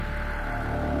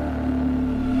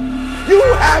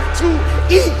have to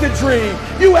eat the dream.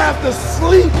 You have to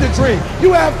sleep the dream.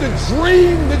 You have to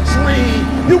dream the dream.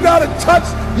 You got to touch.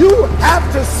 You have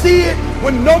to see it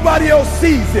when nobody else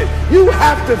sees it. You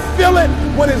have to feel it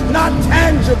when it's not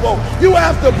tangible. You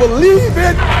have to believe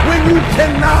it when you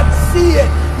cannot see it.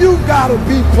 You got to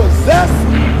be possessed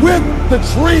with the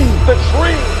dream. The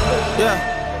dream. Yeah.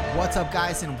 What's up,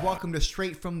 guys, and welcome to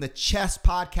Straight from the Chest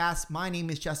podcast. My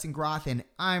name is Justin Groth, and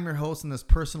I'm your host on this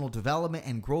personal development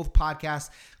and growth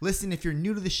podcast. Listen, if you're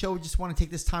new to the show, just want to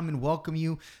take this time and welcome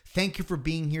you. Thank you for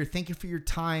being here. Thank you for your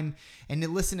time. And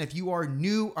then listen, if you are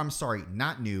new,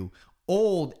 not new,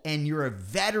 old, and you're a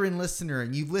veteran listener,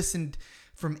 and you've listened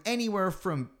from anywhere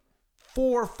from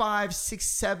 4, 5, 6,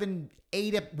 7,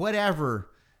 8, whatever,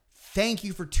 thank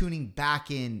you for tuning back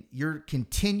in. Your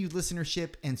continued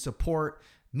listenership and support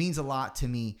means a lot to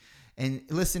me. And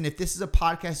listen, if this is a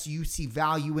podcast you see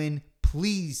value in,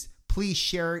 please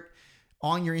share it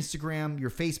on your Instagram, your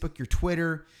Facebook, your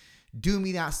Twitter. Do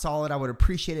me that solid. I would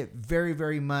appreciate it very,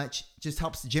 very much. Just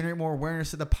helps to generate more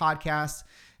awareness of the podcast,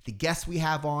 the guests we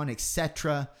have on,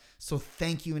 etc. So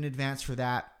thank you in advance for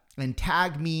that. And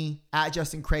tag me at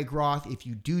Justin Craig Roth if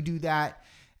you do that.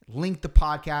 Link the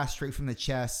podcast Straight from the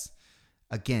Chest.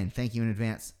 Again, thank you in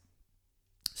advance.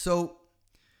 So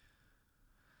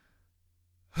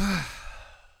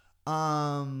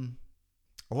a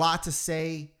lot to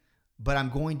say, but I'm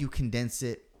going to condense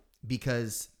it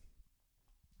because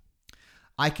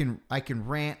I can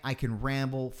rant, I can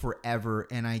ramble forever,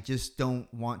 and I just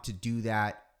don't want to do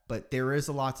that. But there is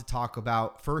a lot to talk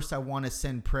about. First, I want to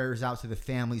send prayers out to the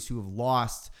families who have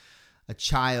lost a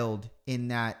child in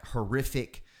that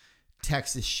horrific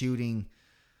Texas shooting.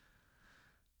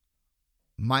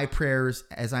 My prayers,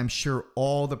 as I'm sure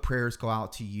all the prayers go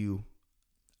out to you.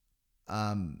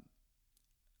 I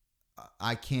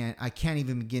can't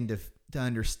even begin to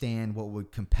understand what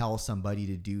would compel somebody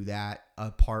to do that,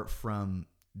 apart from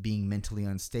being mentally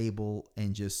unstable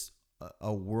and just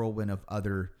a whirlwind of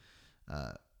other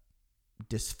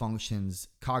dysfunctions,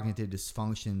 cognitive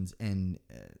dysfunctions, and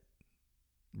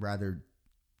rather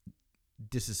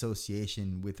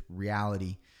disassociation with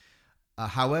reality.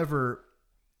 However,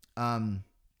 I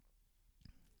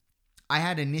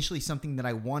had initially something that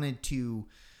I wanted to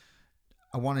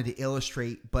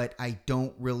illustrate, but I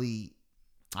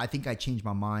think I changed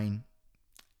my mind.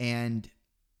 And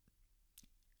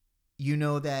you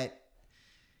know that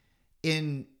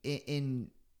in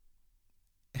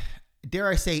dare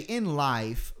I say in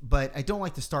life, but I don't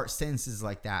like to start sentences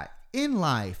like that. In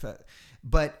life,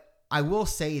 but I will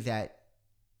say that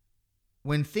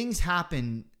when things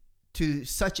happen to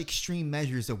such extreme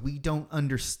measures that we don't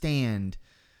understand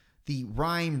the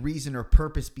rhyme, reason, or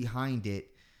purpose behind it,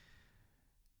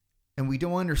 and we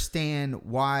don't understand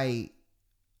why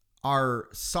our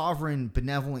sovereign,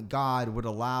 benevolent God would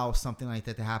allow something like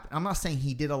that to happen. I'm not saying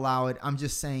he did allow it. I'm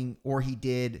just saying, or he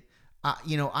did. I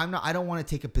don't want to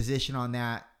take a position on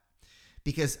that,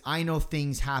 because I know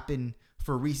things happen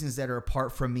for reasons that are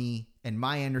apart from me and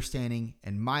my understanding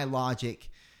and my logic,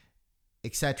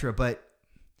 etc. But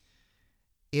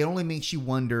it only makes you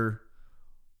wonder,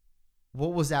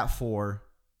 what was that for?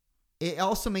 It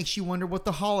also makes you wonder what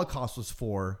the Holocaust was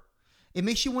for. It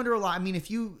makes you wonder a lot. I mean, if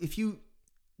you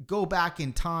go back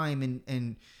in time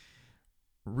and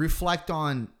reflect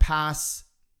on past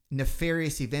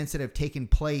nefarious events that have taken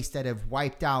place that have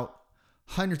wiped out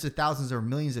hundreds of thousands or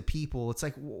millions of people, it's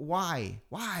like, why,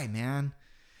 man?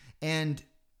 And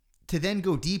to then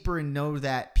go deeper and know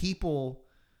that people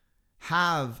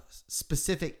have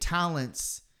specific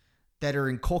talents that are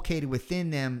inculcated within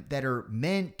them that are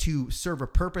meant to serve a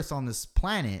purpose on this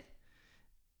planet,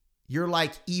 you're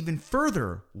like, even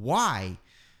further, why?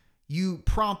 You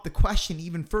prompt the question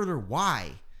even further,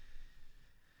 why?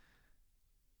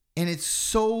 And it's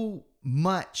so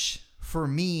much for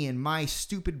me and my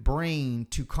stupid brain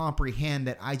to comprehend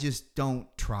that I just don't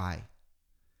try.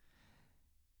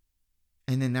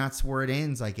 And then that's where it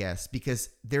ends, I guess, because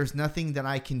there's nothing that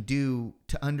I can do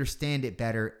to understand it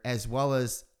better, as well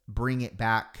as bring it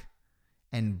back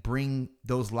and bring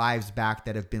those lives back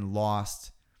that have been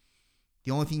lost.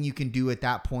 The only thing you can do at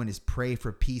that point is pray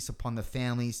for peace upon the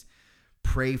families,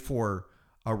 pray for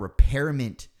a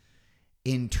repairment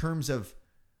in terms of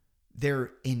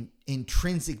their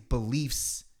intrinsic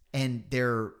beliefs and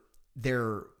their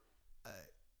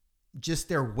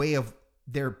way of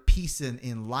their peace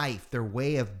in life, their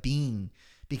way of being,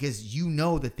 because you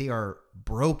know that they are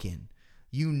broken.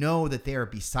 You know that they are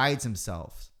besides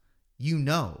themselves. You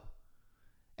know.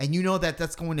 And you know that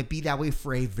that's going to be that way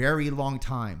for a very long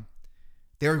time.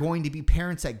 There are going to be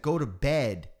parents that go to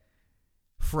bed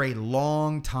for a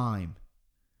long time.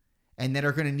 and that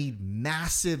are going to need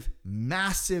massive,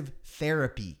 massive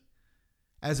therapy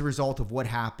as a result of what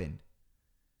happened.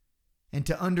 And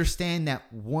to understand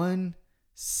that one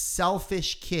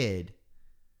selfish kid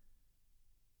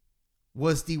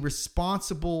was the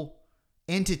responsible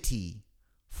entity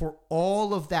for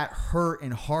all of that hurt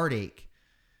and heartache.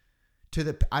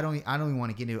 I don't even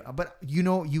want to get into it, but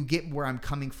you get where I'm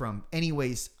coming from.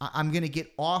 Anyways, I'm going to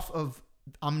get off of,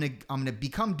 I'm going to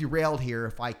become derailed here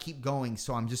if I keep going.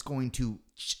 So I'm just going to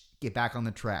get back on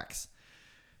the tracks.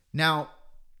 Now,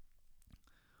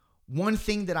 one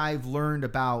thing that I've learned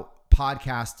about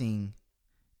podcasting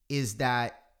is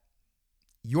that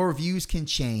your views can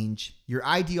change. Your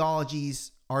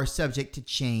ideologies are subject to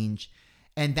change.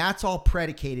 And that's all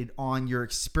predicated on your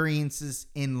experiences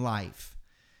in life.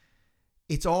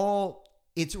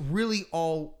 It's really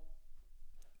all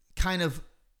kind of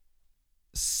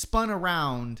spun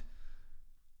around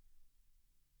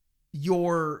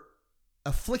your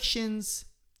afflictions,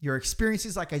 your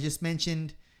experiences, like I just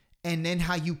mentioned, and then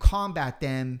how you combat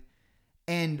them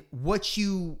and what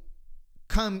you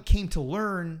came to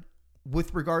learn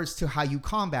with regards to how you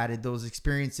combated those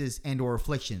experiences and or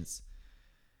afflictions.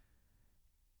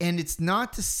 And it's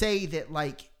not to say that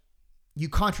like you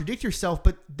contradict yourself,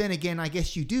 but then again, I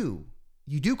guess you do.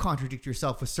 You do contradict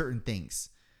yourself with certain things.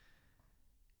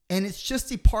 And it's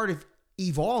just a part of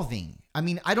evolving. I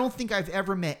mean, I don't think I've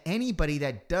ever met anybody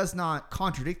that does not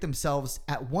contradict themselves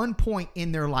at one point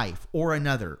in their life or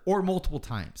another or multiple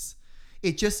times.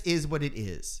 It just is what it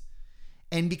is.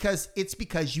 And because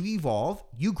you evolve,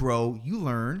 you grow, you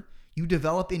learn, you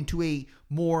develop into a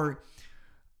more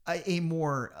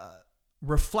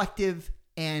reflective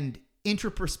and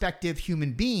introspective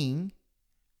human being,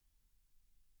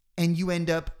 and you end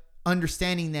up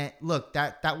understanding that, look,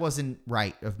 that wasn't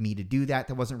right of me to do that.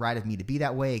 That wasn't right of me to be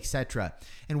that way, etc.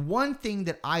 And one thing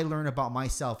that I learn about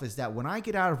myself is that when I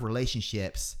get out of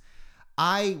relationships,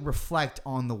 I reflect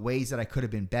on the ways that I could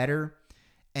have been better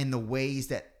and the ways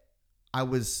that I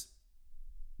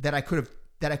could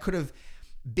have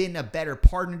been a better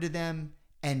partner to them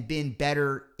and been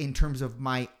better in terms of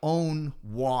my own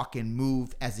walk and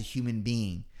move as a human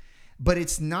being. But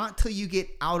it's not till you get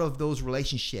out of those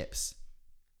relationships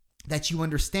that you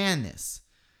understand this.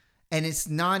 And it's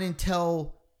not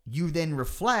until you then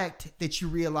reflect that you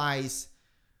realize,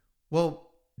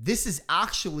 well, this is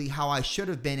actually how I should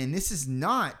have been. And this is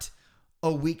not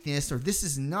a weakness, or this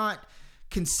is not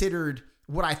considered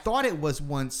what I thought it was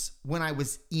once when I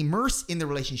was immersed in the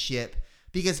relationship.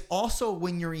 Because also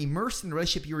when you're immersed in the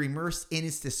relationship, you're immersed in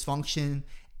its dysfunction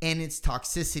and its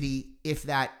toxicity, if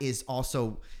that is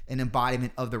also an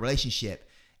embodiment of the relationship.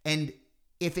 And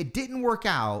if it didn't work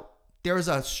out, there's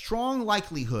a strong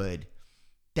likelihood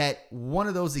that one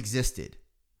of those existed.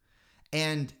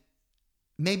 And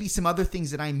maybe some other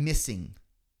things that I'm missing.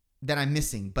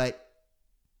 But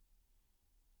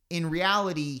in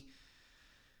reality,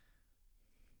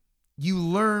 you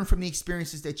learn from the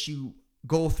experiences that you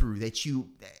go through, that you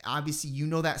obviously,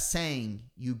 that saying,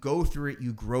 you go through it,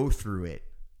 you grow through it.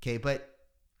 Okay. But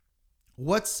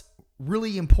what's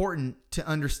really important to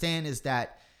understand is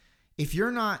that if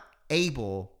you're not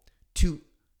able to,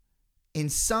 in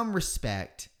some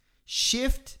respect,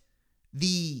 shift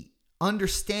the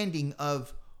understanding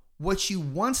of what you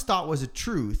once thought was a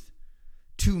truth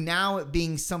to now it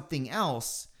being something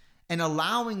else, and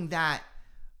allowing that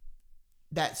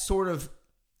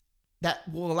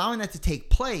allowing that to take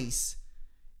place,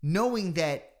 knowing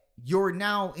that you're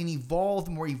now an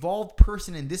more evolved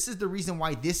person. And this is the reason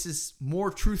why this is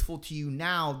more truthful to you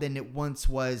now than it once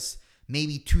was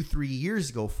maybe 2-3 years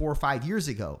ago, 4 or 5 years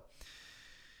ago.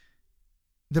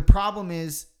 The problem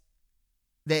is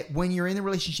that when you're in the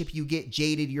relationship, you get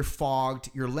jaded, you're fogged,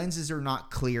 your lenses are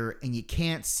not clear, and you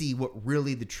can't see what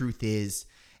really the truth is.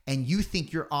 And you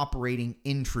think you're operating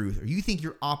in truth, or you think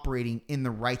you're operating in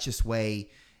the righteous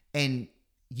way, and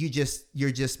you're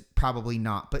just probably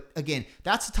not. But again,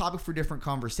 that's a topic for different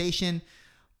conversation.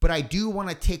 But I do want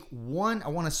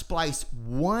to splice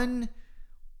one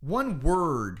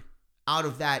word out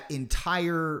of that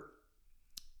entire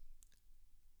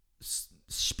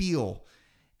spiel,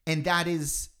 and that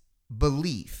is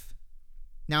belief.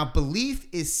 Now, belief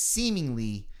is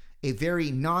seemingly a very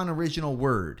non-original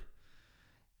word,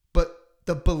 but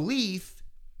the belief,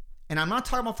 and I'm not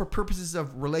talking about for purposes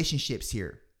of relationships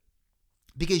here,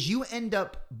 because you end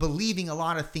up believing a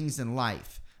lot of things in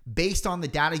life based on the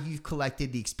data you've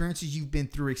collected, the experiences you've been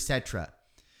through, etc.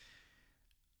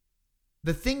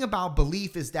 The thing about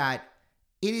belief is that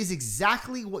it is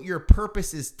exactly what your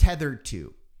purpose is tethered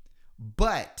to.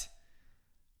 But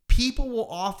people will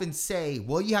often say,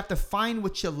 well, you have to find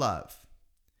what you love.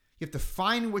 You have to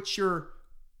find what your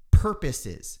purpose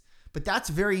is. But that's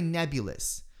very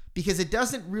nebulous because it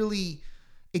doesn't really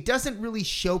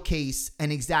showcase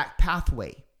an exact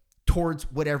pathway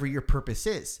towards whatever your purpose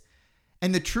is.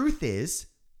 And the truth is,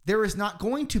 there is not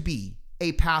going to be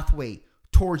a pathway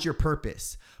towards your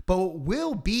purpose. But what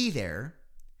will be there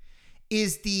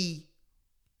is the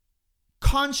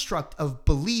construct of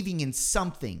believing in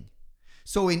something.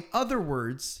 So in other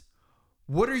words,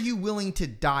 what are you willing to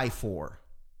die for?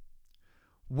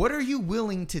 What are you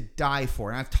willing to die for?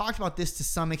 And I've talked about this to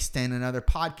some extent in other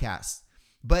podcasts,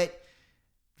 but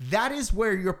that is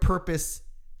where your purpose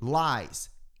lies,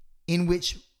 in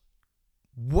which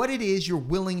what it is you're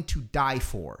willing to die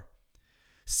for.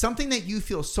 Something that you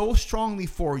feel so strongly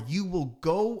for, you will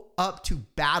go up to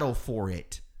battle for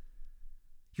it.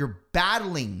 You're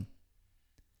battling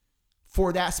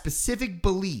for that specific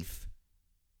belief.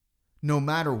 No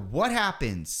matter what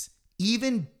happens,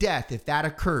 even death, if that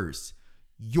occurs,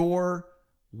 you're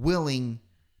willing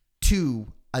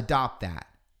to adopt that.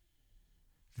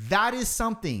 That is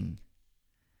something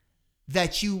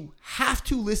that you have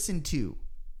to listen to.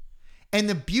 And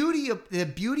the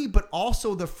beauty, but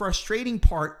also the frustrating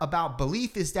part about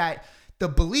belief is that the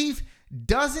belief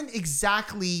doesn't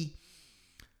exactly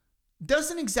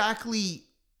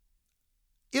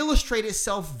illustrate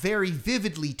itself very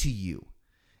vividly to you.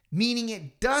 Meaning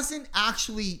it doesn't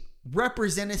actually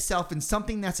represent itself in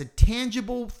something that's a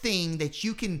tangible thing that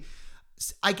you can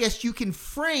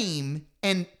frame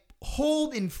and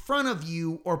hold in front of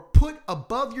you or put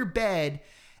above your bed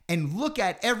and look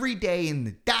at every day,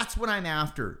 and that's what I'm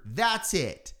after. That's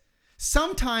it.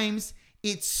 Sometimes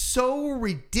it's so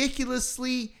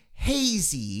ridiculously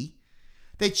hazy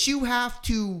that you have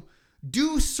to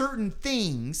do certain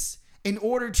things in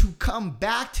order to come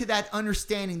back to that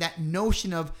understanding, that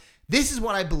notion of this is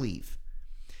what I believe.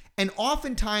 And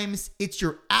oftentimes it's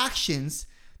your actions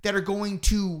that are going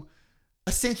to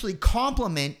essentially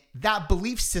complement that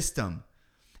belief system.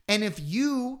 And if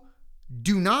you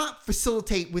do not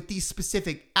facilitate with these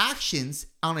specific actions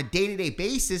on a day-to-day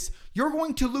basis, you're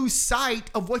going to lose sight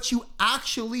of what you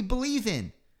actually believe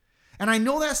in. And I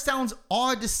know that sounds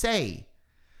odd to say,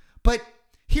 but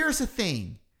here's the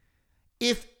thing.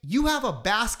 If you have a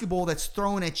basketball that's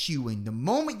thrown at you, and the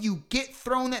moment you get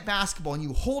thrown that basketball and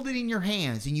you hold it in your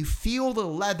hands and you feel the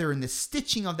leather and the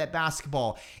stitching of that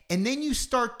basketball, and then you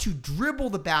start to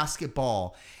dribble the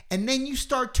basketball, and then you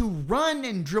start to run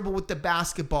and dribble with the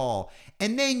basketball,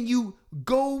 and then you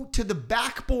go to the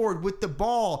backboard with the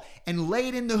ball and lay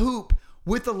it in the hoop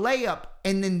with a layup,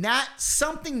 and then that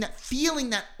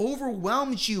feeling that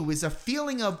overwhelms you is a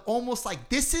feeling of almost like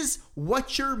this is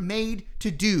what you're made to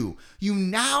do. You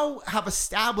now have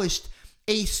established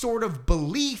a sort of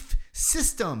belief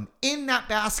system in that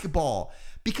basketball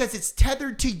because it's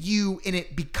tethered to you and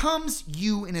it becomes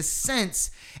you in a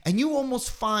sense, and you almost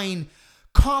find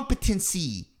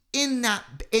competency in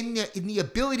the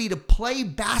ability to play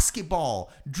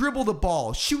basketball, dribble the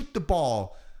ball, shoot the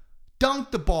ball,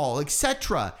 dunk the ball,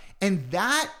 etc. And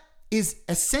that is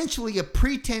essentially a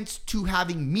pretense to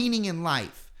having meaning in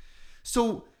life.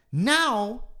 So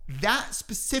now that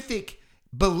specific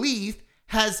belief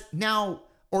has now,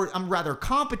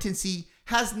 competency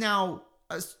has now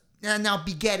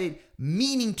begetted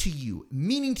meaning to you,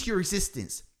 meaning to your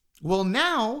existence. Well,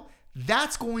 now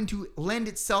that's going to lend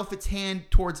its hand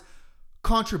towards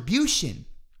contribution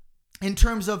in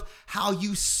terms of how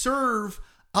you serve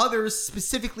others,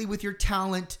 specifically with your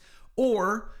talent,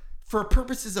 or for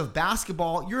purposes of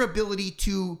basketball, your ability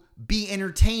to be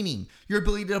entertaining, your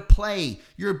ability to play,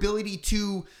 your ability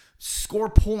to score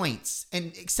points,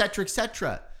 and et cetera, et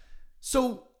cetera.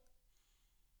 So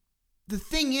the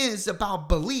thing is about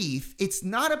belief, it's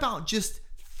not about just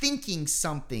thinking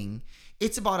something.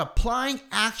 It's about applying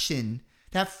action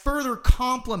that further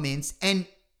complements and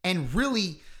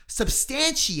really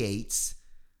substantiates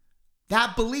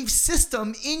that belief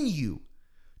system in you,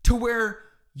 to where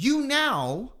you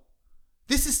now,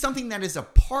 this is something that is a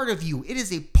part of you. It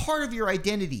is a part of your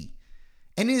identity.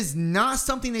 And it is not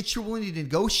something that you're willing to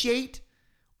negotiate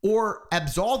or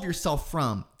absolve yourself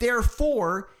from.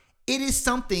 Therefore, it is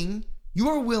something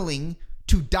you're willing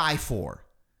to die for,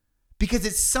 because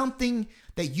it's something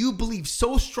that you believe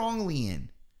so strongly in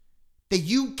that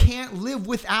you can't live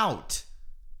without.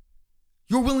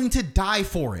 You're willing to die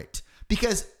for it.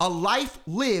 Because a life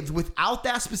lived without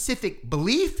that specific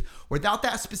belief, without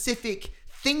that specific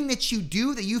thing that you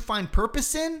do that you find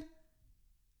purpose in,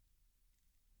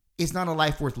 is not a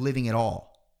life worth living at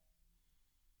all.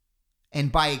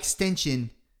 And by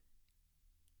extension,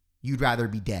 you'd rather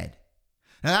be dead.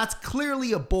 Now that's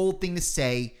clearly a bold thing to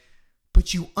say,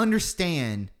 but you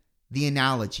understand the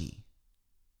analogy.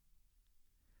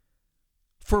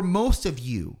 For most of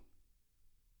you,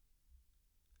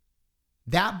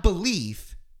 that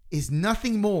belief is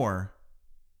nothing more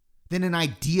than an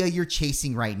idea you're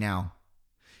chasing right now.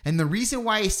 And the reason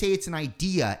why I say it's an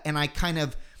idea, and I kind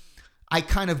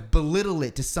of belittle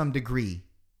it to some degree,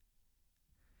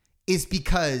 is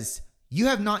because you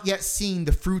have not yet seen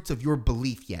the fruits of your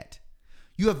belief yet.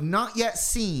 You have not yet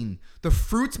seen the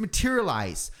fruits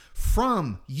materialize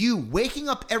from you waking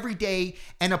up every day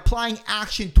and applying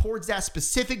action towards that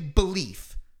specific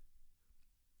belief.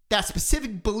 That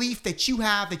specific belief that you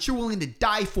have, that you're willing to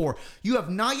die for. You have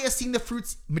not yet seen the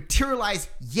fruits materialize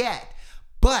yet,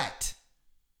 but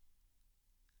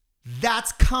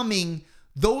that's coming.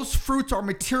 Those fruits are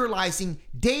materializing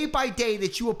day by day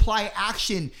that you apply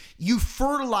action. You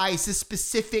fertilize this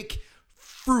specific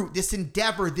fruit, this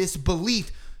endeavor, this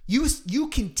belief. You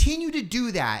continue to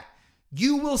do that.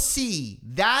 You will see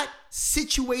that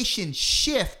situation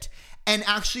shift and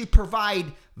actually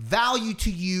provide value to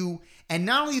you. And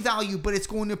not only value, but it's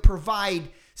going to provide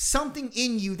something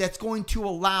in you that's going to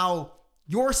allow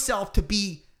yourself to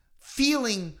be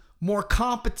feeling more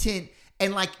competent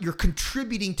and like you're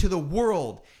contributing to the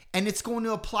world. And it's going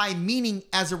to apply meaning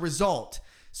as a result.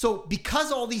 So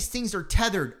because all these things are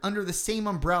tethered under the same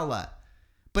umbrella,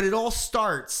 but it all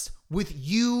starts with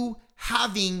you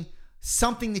having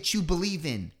something that you believe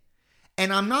in.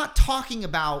 And I'm not talking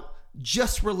about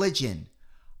just religion.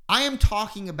 I am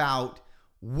talking about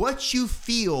what you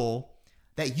feel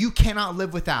that you cannot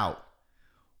live without.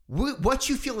 What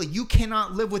you feel that you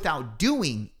cannot live without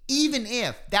doing, even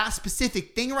if that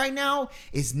specific thing right now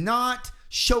is not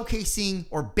showcasing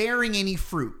or bearing any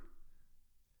fruit.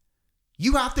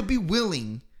 You have to be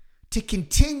willing to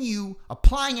continue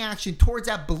applying action towards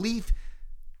that belief,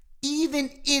 even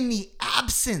in the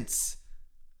absence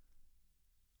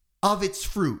of its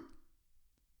fruit.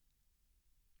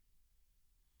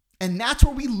 And that's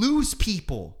where we lose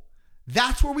people.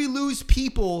 That's where we lose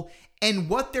people and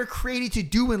what they're created to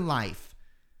do in life.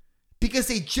 Because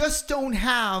they just don't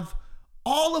have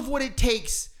all of what it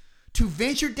takes to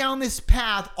venture down this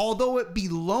path, although it be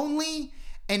lonely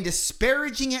and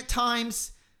disparaging at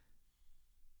times.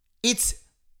 It's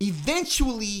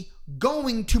eventually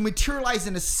going to materialize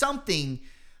into something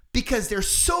because they're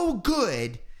so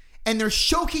good and they're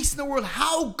showcasing the world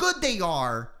how good they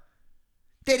are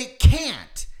that it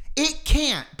can't. It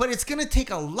can't, but it's going to take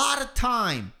a lot of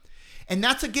time. And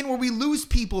that's again where we lose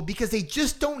people because they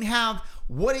just don't have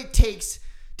what it takes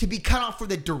to be cut off for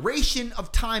the duration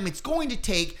of time it's going to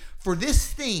take for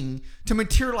this thing to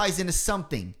materialize into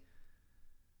something.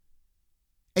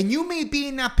 And you may be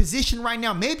in that position right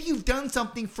now. Maybe you've done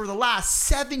something for the last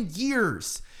 7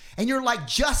 years and you're like,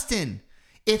 Justin,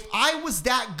 if I was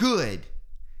that good,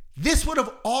 this would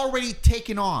have already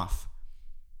taken off.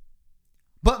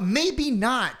 But maybe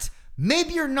not.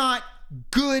 Maybe you're not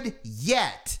good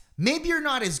yet. Maybe you're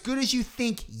not as good as you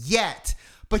think yet,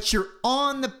 but you're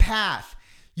on the path.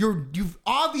 You've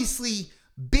obviously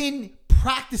been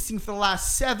practicing for the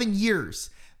last 7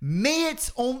 years. May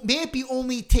it be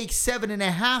only take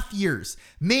 7.5 years.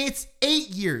 May it's 8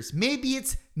 years. Maybe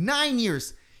it's 9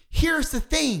 years. Here's the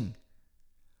thing.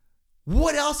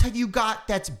 What else have you got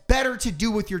that's better to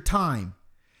do with your time?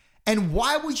 And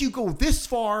why would you go this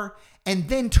far and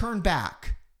then turn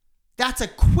back? That's a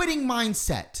quitting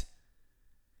mindset.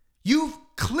 You've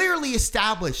clearly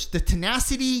established the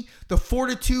tenacity, the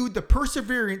fortitude, the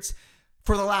perseverance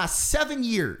for the last 7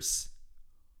 years.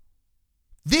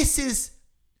 This is,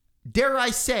 dare I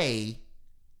say,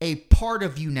 a part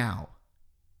of you now.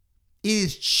 It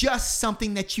is just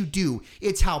something that you do.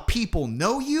 It's how people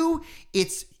know you.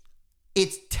 It's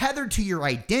tethered to your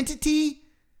identity.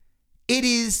 It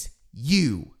is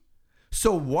you.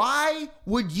 So why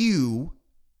would you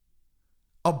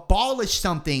abolish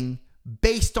something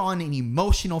based on an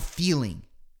emotional feeling?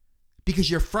 Because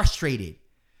you're frustrated.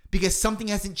 Because something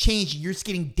hasn't changed and you're just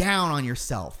getting down on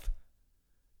yourself.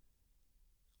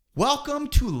 Welcome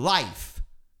to life.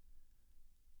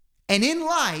 And in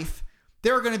life,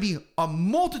 there are going to be a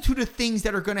multitude of things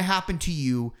that are going to happen to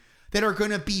you that are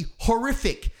going to be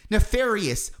horrific,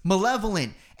 nefarious,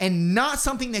 malevolent, and not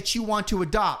something that you want to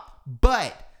adopt.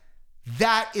 But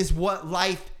that's what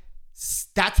life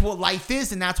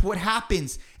is, and that's what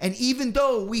happens. And even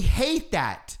though we hate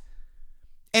that,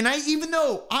 and even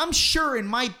though I'm sure in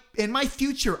my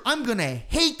future, I'm going to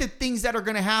hate the things that are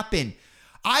going to happen.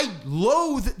 I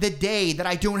loathe the day that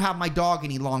I don't have my dog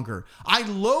any longer. I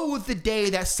loathe the day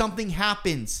that something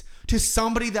happens to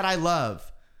somebody that I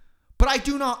love. But I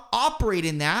do not operate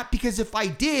in that, because if I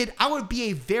did, I would be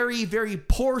a very, very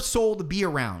poor soul to be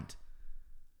around.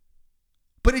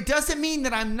 But it doesn't mean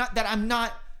that I'm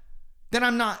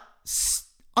not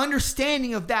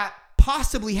understanding of that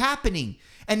possibly happening.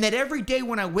 And that every day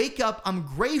when I wake up, I'm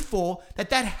grateful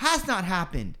that has not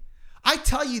happened. I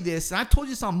tell you this, and I've told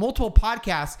you this on multiple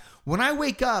podcasts. When I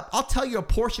wake up, I'll tell you a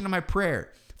portion of my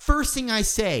prayer. First thing I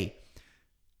say,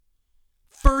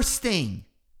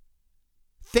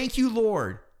 thank you,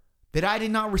 Lord, that I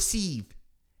did not receive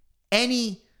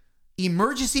any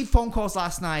emergency phone calls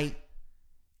last night,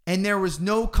 and there was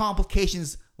no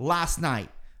complications last night.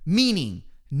 Meaning,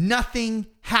 nothing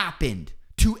happened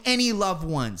to any loved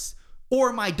ones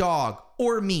or my dog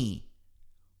or me,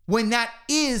 when that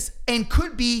is and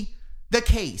could be the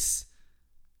case.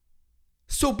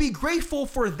 So be grateful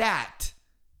for that,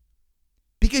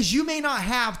 because you may not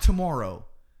have tomorrow.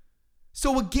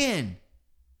 So again,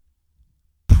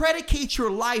 predicate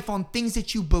your life on things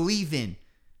that you believe in.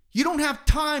 You don't have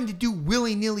time to do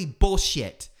willy-nilly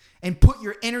bullshit and put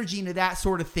your energy into that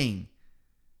sort of thing.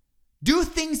 Do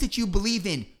things that you believe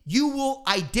in. You will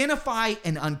identify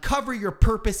and uncover your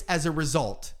purpose as a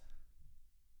result.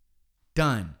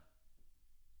 Done.